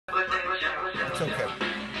It's okay.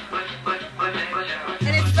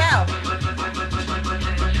 And it's Val.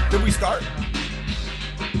 Did we start?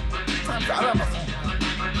 I don't have my phone.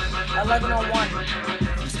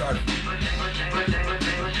 11:01. We started.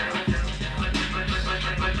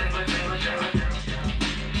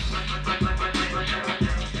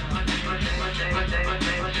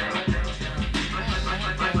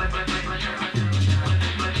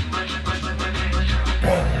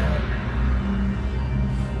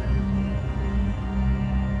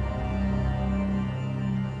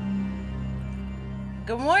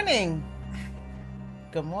 Good morning.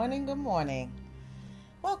 Good morning. Good morning.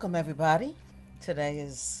 Welcome, everybody. Today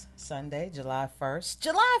is Sunday, July 1st.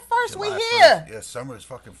 July 1st, we here. Yeah, summer is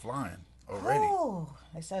fucking flying already. Oh,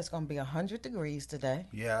 they said it's going to be 100 degrees today.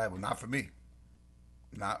 Yeah, well, not for me.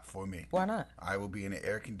 Not for me. Why not? I will be in an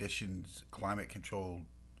air-conditioned, climate-controlled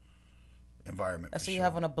environment. I see you sure.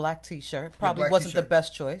 having a black t-shirt. Probably black wasn't the t-shirt.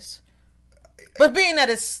 best choice. But being that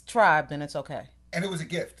it's tribe, then it's okay. And it was a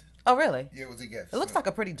gift. Oh, really? Yeah, it was a gift. It looks like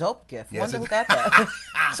a pretty dope gift. Yes, Wonder it- who got that.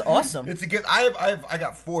 It's awesome. It's a gift. I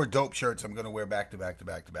got 4 dope shirts I'm gonna wear back to back that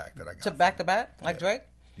I got. To back to back, like Drake?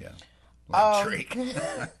 Yeah. Like Drake.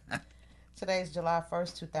 Today's July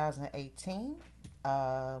 1st, 2018.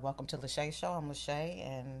 Welcome to Leschea Show. I'm Leschea,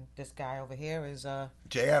 and this guy over here is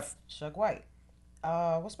JF. Suge White.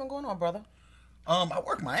 What's been going on, brother? I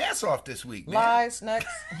worked my ass off this week, man. Lies, next.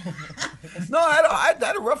 No, I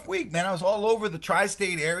had a rough week, man. I was all over the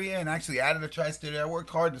tri-state area and actually out of the tri-state area. I worked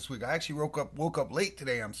hard this week. I actually woke up late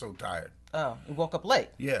today. I'm so tired. Oh, you woke up late.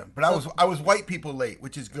 Yeah, but I was white people late,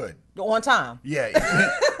 which is good. On time. Yeah,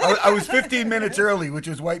 I was 15 minutes early, which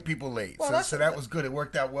was white people late. Well, so that was good. It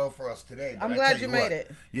worked out well for us today. But I'm I glad tell you what, made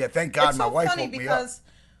it. Yeah, thank God It's my so wife funny woke me up. because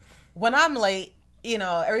when I'm late,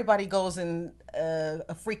 everybody goes in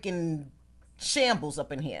a freaking shambles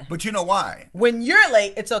up in here. But you know why? When you're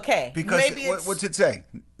late, it's okay. Because maybe it's, what's it say?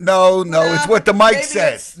 No, it's what the mic maybe says.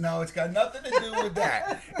 it's- No, it's got nothing to do with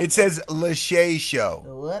that. It says Leschea Show.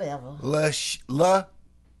 whatever.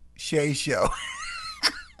 Leschea Show.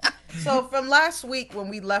 So from last week when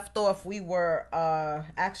we left off, we were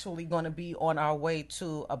actually going to be on our way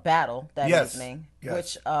to a battle that Yes. evening, Yes.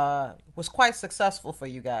 which was quite successful for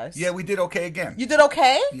you guys. Yeah, we did okay again. You did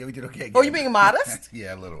okay? Yeah, we did okay again. Oh, you being modest?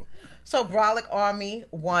 Yeah, a little. So Brolic Army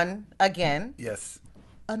won again. Yes.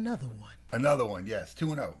 Another one. Another one, yes.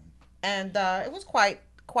 2-0. And it was quite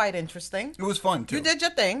interesting. It was fun, too. You did your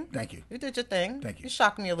thing. Thank you. You did your thing. Thank you. You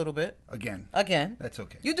shocked me a little bit. Again. Again. That's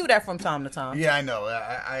okay. You do that from time to time. Yeah, I know.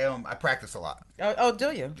 I practice a lot. Oh,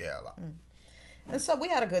 do you? Yeah, a lot. And so we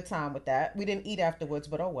had a good time with that. We didn't eat afterwards,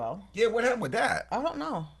 but oh well. Yeah, what happened with that? I don't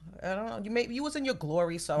know. You was in your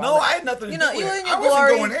glory, so No, I had nothing to do with you were it. in your I wasn't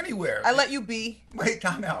glory. going anywhere. I let you be. Wait,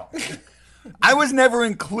 time out. I was never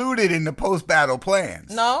included in the post-battle plans.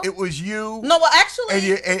 No? It was you No, well, actually, and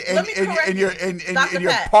your let me correct and your you. and Dr.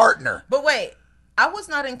 your Pat. partner. But wait, I was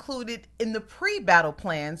not included in the pre-battle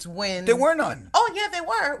plans when There were none. Oh yeah, they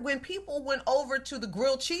were. When people went over to the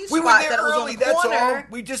grilled cheese We were spot there that was on early, the that's corner. all.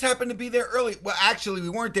 We just happened to be there early. Well, actually, we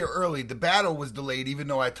weren't there early. The battle was delayed, even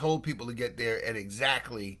though I told people to get there at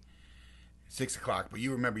exactly 6 o'clock. But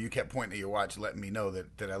you remember, you kept pointing at your watch, letting me know that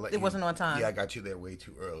I let you. It wasn't on time. Yeah, I got you there way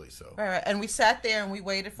too early. So Right. And we sat there and we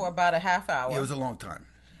waited for about a half hour. yeah, it was a long time.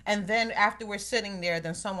 And then after we're sitting there,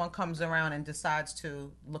 then someone comes around and decides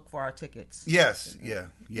to look for our tickets. Yes, yeah.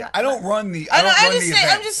 I don't run the. I know, don't I'm run just the saying.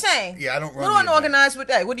 event. I'm just saying. Yeah, I don't run We're the event. unorganized with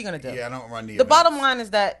that. What are you gonna do? Yeah, I don't run the. The events. bottom line is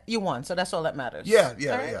that you won, so that's all that matters. Yeah, All right?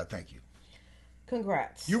 yeah. Thank you.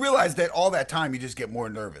 Congrats. You realize that all that time you just get more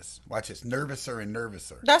nervous. Watch this, nervouser and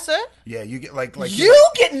nervouser. That's it. Yeah, you get like You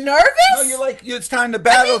get nervous? No, you're like it's time to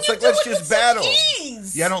battle. I mean, it's you like do let's it with just some battle.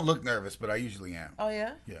 ease. Yeah, I don't look nervous, but I usually am. Oh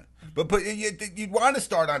yeah. Yeah, but you'd want to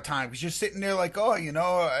start on time because you're sitting there like, oh,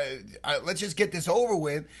 let's just get this over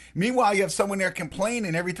with. Meanwhile, you have someone there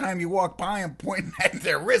complaining every time you walk by and pointing at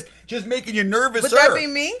their wrist, just making you nervous. Would that be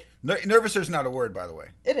me? Nervouser is not a word, by the way.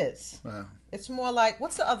 It is. It's more like,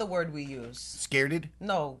 what's the other word we use? Scareded?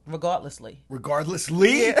 No, regardlessly.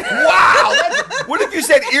 Regardlessly? Yeah. Wow! What if you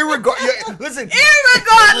said listen.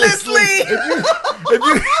 Irregardlessly!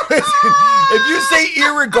 If you say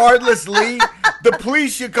irregardlessly, the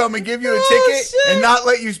police should come and give you a ticket shit. and not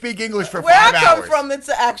let you speak English for Where 5 I hours. come from, it's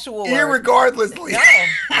an actual word. Irregardlessly. Yeah.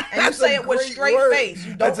 And you That's say a it with great straight word. face. You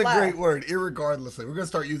don't That's a laugh. great word. Irregardlessly. We're gonna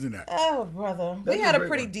start using that. Oh, brother. That's We a had a great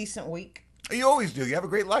pretty one. decent week. You always do. You have a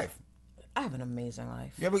great life. I have an amazing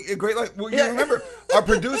life. You have a great life. Well, you remember our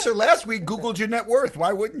producer last week Googled your net worth.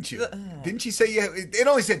 Why wouldn't you? Didn't she say it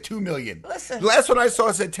only said 2 million? Listen. The last one I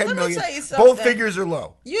saw said 10 Let me million. tell you something. Both figures are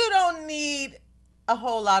low. You don't need a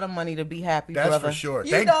whole lot of money to be happy, That's brother. for sure.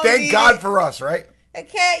 You Thank don't need God it. for us, right? A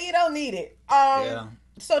cat, you don't need it. Yeah.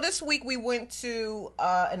 So this week we went to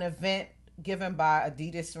an event given by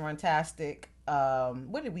Adidas Runtastic.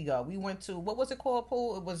 Where did we go? We went to, what was it called,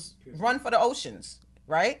 Pool? It was Run for the Oceans,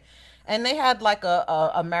 right? And they had like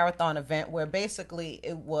a marathon event where basically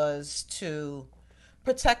it was to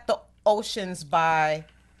protect the oceans by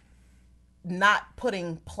not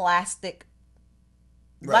putting plastic,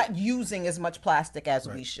 not using as much plastic as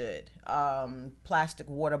we should. Plastic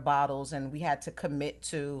water bottles, and we had to commit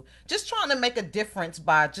to just trying to make a difference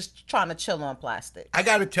by just trying to chill on plastic. I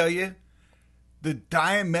got to tell you, the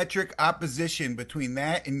diametric opposition between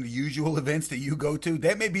that and the usual events that you go to,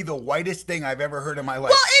 that may be the whitest thing I've ever heard in my life.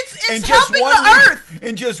 Well, it's helping the earth.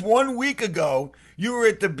 And just 1 week ago, you were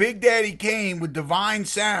at the Big Daddy Kane with Divine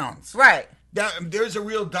Sounds. Right. There's a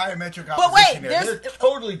real diametric opposition But wait, there. They're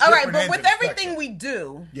totally different. All right, but ends with of the everything spectrum. we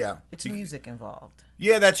do, Yeah. it's music involved.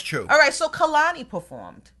 Yeah, that's true. All right, so Kalani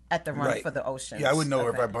performed at the Run Right. for the Oceans. Yeah, I wouldn't know her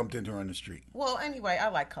if I event. bumped into her on the street. Well, anyway, I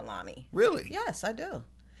like Kalani. Really? Yes, I do.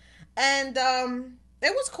 And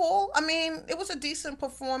it was cool. I mean, it was a decent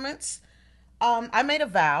performance. I made a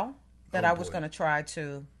vow that I was going to try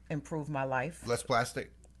to improve my life. Less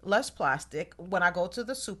plastic? Less plastic. When I go to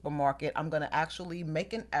the supermarket, I'm going to actually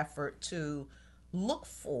make an effort to look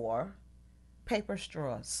for paper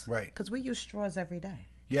straws. Right. Because we use straws every day.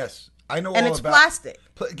 Yes. I know And all it's about plastic.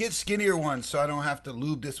 Get skinnier ones so I don't have to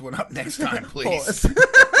lube this one up next time, please. Pause.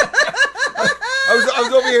 I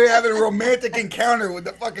was over here having a romantic encounter with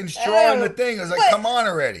the fucking straw and the thing. I was like, come on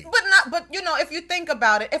already. But you know, if you think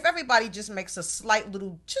about it, if everybody just makes a slight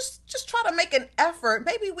little, just try to make an effort,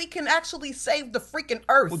 maybe we can actually save the freaking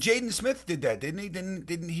earth. Well, Jaden Smith did that, didn't he?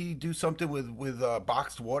 Didn't he do something with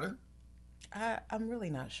boxed water? I'm really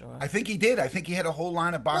not sure. I think he did. I think he had a whole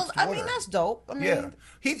line of boxed water. I mean, that's dope. I mean, yeah,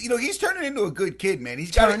 he's turning into a good kid, man.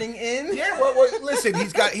 He's turning in. Yeah, well, listen,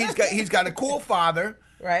 he's got a cool father.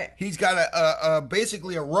 Right. He's got a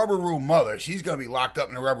basically a rubber room mother. She's gonna be locked up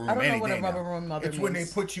in a rubber room any day. I don't know what a rubber room mother It's means. when they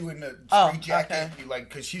put you in the street jacket, okay. like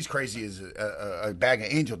because she's crazy as a bag of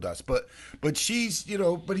angel dust. But she's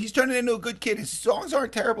but he's turning into a good kid. His songs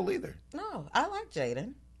aren't terrible either. No, I like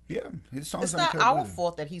Jaden. Yeah, his songs It's aren't not terrible our either.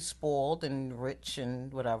 fault that he's spoiled and rich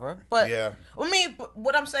and whatever. But Yeah. I mean,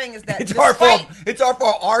 what I'm saying is that It's our fault. It's our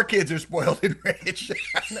fault. Our kids are spoiled and rich.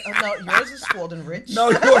 No, yours is spoiled and rich. No,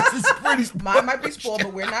 yours is pretty spoiled. Mine might be spoiled,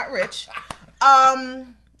 but we're not rich.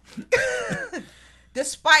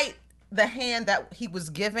 Despite the hand that he was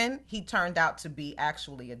given, he turned out to be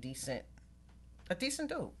actually a decent dude.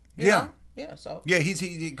 You know? Yeah. So Yeah, he's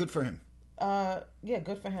good for him. yeah,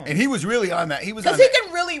 good for him. And he was really on that. He was Because on he that.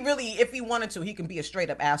 can really, if he wanted to, he can be a straight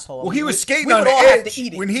up asshole. Well, he was skating we on would the all have edge to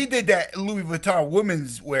eat it. when he did that Louis Vuitton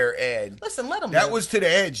women's wear ad. Listen, let him That live. was to the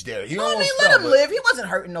edge there. He I mean, almost let fell, him but- live. He wasn't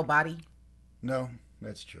hurting nobody. No,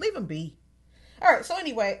 that's true. Leave him be. All right. So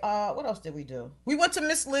anyway, what else did we do? We went to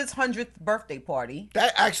Miss Liz's 100th birthday party.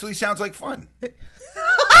 That actually sounds like fun.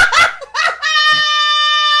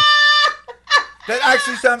 That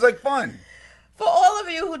actually sounds like fun. For all of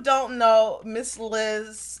you who don't know, Miss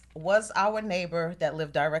Liz was our neighbor that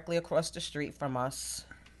lived directly across the street from us.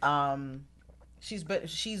 She's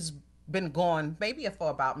been gone for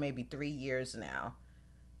about 3 years now.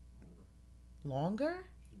 Longer?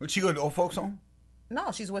 Would she go to old folks home? No,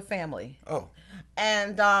 she's with family. Oh,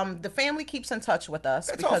 And the family keeps in touch with us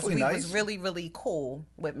That's because awfully we nice. was really, really cool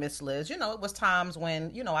with Miss Liz. You know, it was times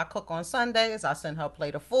when, I cook on Sundays. I send her a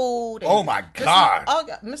plate of food. And Oh, my God.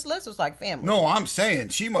 Miss Liz was like family. no, I'm saying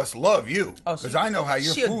she must love you. Oh, Because she- I know how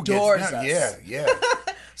your she food adores gets down. us. Yeah.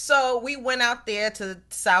 So we went out there to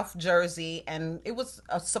South Jersey, and it was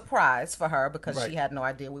a surprise for her because Right. she had no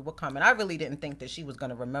idea we were coming. I really didn't think that she was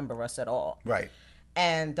going to remember us at all. Right.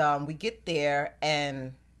 And we get there,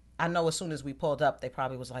 and I know as soon as we pulled up, they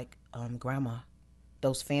probably was like, Grandma,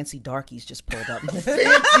 those fancy darkies just pulled up.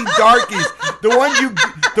 Fancy darkies. The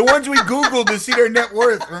ones we Googled to see their net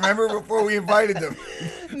worth, remember, before we invited them.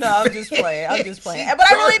 No, I'm just playing. But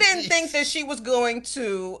I really didn't think that she was going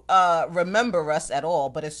to remember us at all.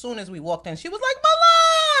 But as soon as we walked in, she was like,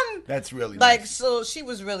 Milan! That's really Like, nice. so she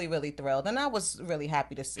was really, really thrilled. And I was really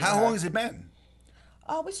happy to see her. How long has it been?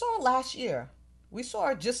 We saw her last year. We saw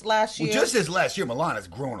her just last year. Well, just this last year, Milana's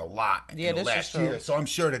grown a lot Yeah, in the this is last true. year. So I'm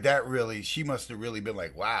sure that really, she must have really been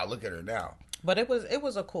like, wow, look at her now. But it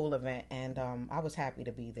was a cool event, and I was happy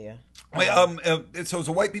to be there. Wait, so it's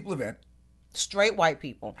a white people event. Straight white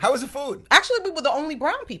people. How was the food? Actually, we were the only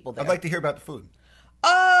brown people there. I'd like to hear about the food.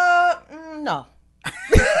 No.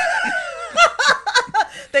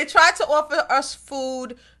 They tried to offer us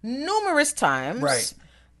food numerous times. Right.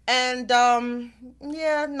 And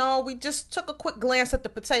we just took a quick glance at the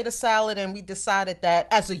potato salad, and we decided that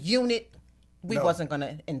as a unit, we No. wasn't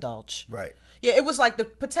gonna indulge. Right. Yeah, it was like the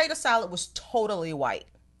potato salad was totally white.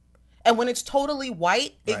 And when it's totally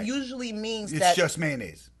white, it Right. usually means It's that just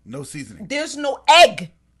mayonnaise, no seasoning. there's no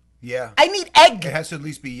egg. Yeah. I need egg. It has to at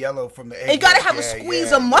least be yellow from the egg. You gotta yolk. have a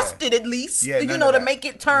squeeze of mustard at least, Yeah, you none know, of to that. make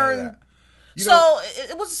it None of turn. that. You So know-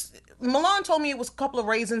 it was. Milan told me it was a couple of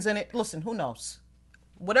raisins in it. Listen, who knows?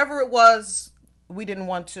 Whatever it was, we didn't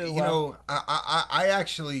want to. You know, I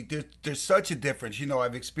actually there's such a difference. You know,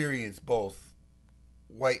 I've experienced both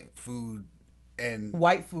white food and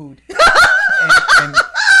white food.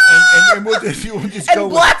 and we'll just And go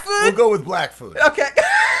black with, food? We'll go with black food. Okay.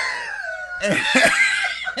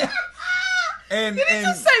 And Did you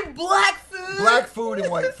just say black food? black food and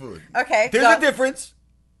white food. Okay. There's go. a difference.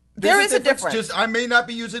 There is a difference. Just I may not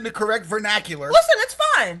be using the correct vernacular. Listen, it's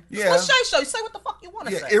fine. Yeah. It's Leschea show. You say what the fuck you want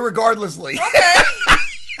to say. Irregardlessly. Okay.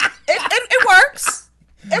 it works.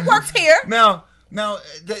 It works here. Now,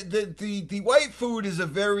 the white food is a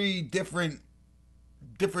very different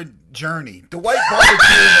journey. The white barbecue and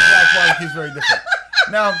the black barbecue is very different.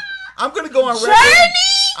 Now, I'm going to go on record. Journey?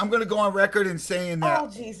 I'm going to go on record and saying that. Oh,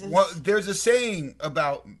 Jesus. Well, there's a saying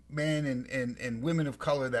about men and women of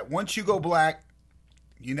color that once you go black,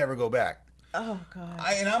 you never go back. Oh God.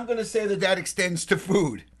 And I'm going to say that extends to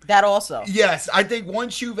food. That also. Yes, I think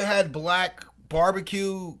once you've had black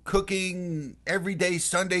barbecue, cooking, everyday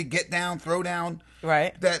Sunday get down, throw down,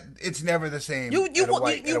 Right. that it's never the same. You at a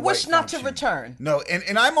white wish not to function. return. No,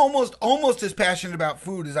 and I'm almost as passionate about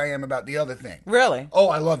food as I am about the other thing. Really? Oh,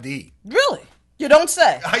 I love to eat. Really? You don't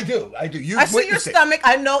say. I do. You I see your witness it. stomach.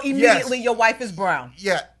 I know immediately your wife is brown.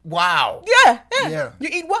 Yeah. Wow. Yeah. You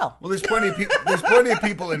eat well. Well, there's plenty of people. There's plenty of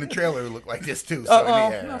people in the trailer who look like this too. So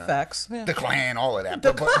No facts. Yeah. The Klan, all of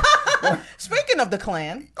that. Speaking of the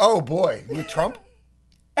Klan, oh boy, with Trump.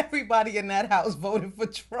 everybody in that house voted for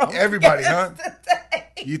Trump. Everybody, huh? Yesterday.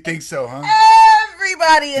 You think so, huh?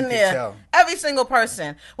 Everybody in can there. tell. Every single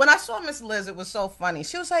person. When I saw Miss Liz, it was so funny.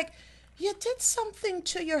 She was like, "You did something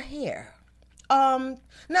to your hair."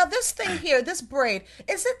 Now this thing here, this braid,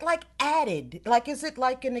 is it like added? Like, is it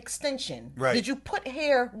like an extension? Right. Did you put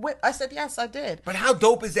hair with? I said, yes, I did. But how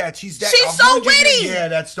dope is that? She's She's 100 so witty. Yeah,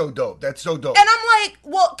 that's so dope. That's so dope. And I'm like,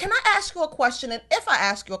 well, can I ask you a question? And if I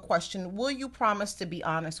ask you a question, will you promise to be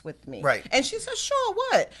honest with me? Right. And she said, sure,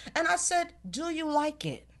 what? And I said, do you like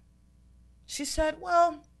it? She said,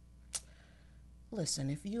 well, listen,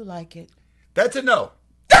 if you like it. That's a no.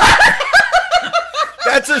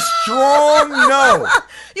 That's a strong no.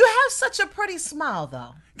 You have such a pretty smile,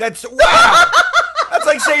 though. That's wow. That's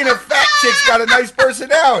like saying a fat chick's got a nice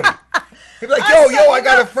personality. He'd be like, I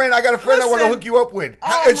got a friend I want to listen. hook you up with.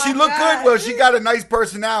 Oh, And she my look God. good? Well, she got a nice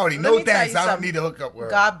personality. Let No me tell thanks. you I don't something. need to hook up with her.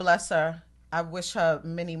 God bless her. I wish her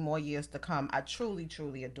many more years to come. I truly,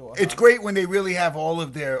 truly adore her. It's great when they really have all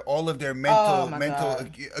of their mental my mental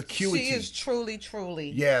God. acuity. She is truly, truly.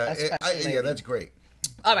 Yeah, a special lady. that's great.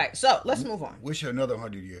 All right, so let's move on. Wish her another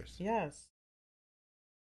 100 years. Yes.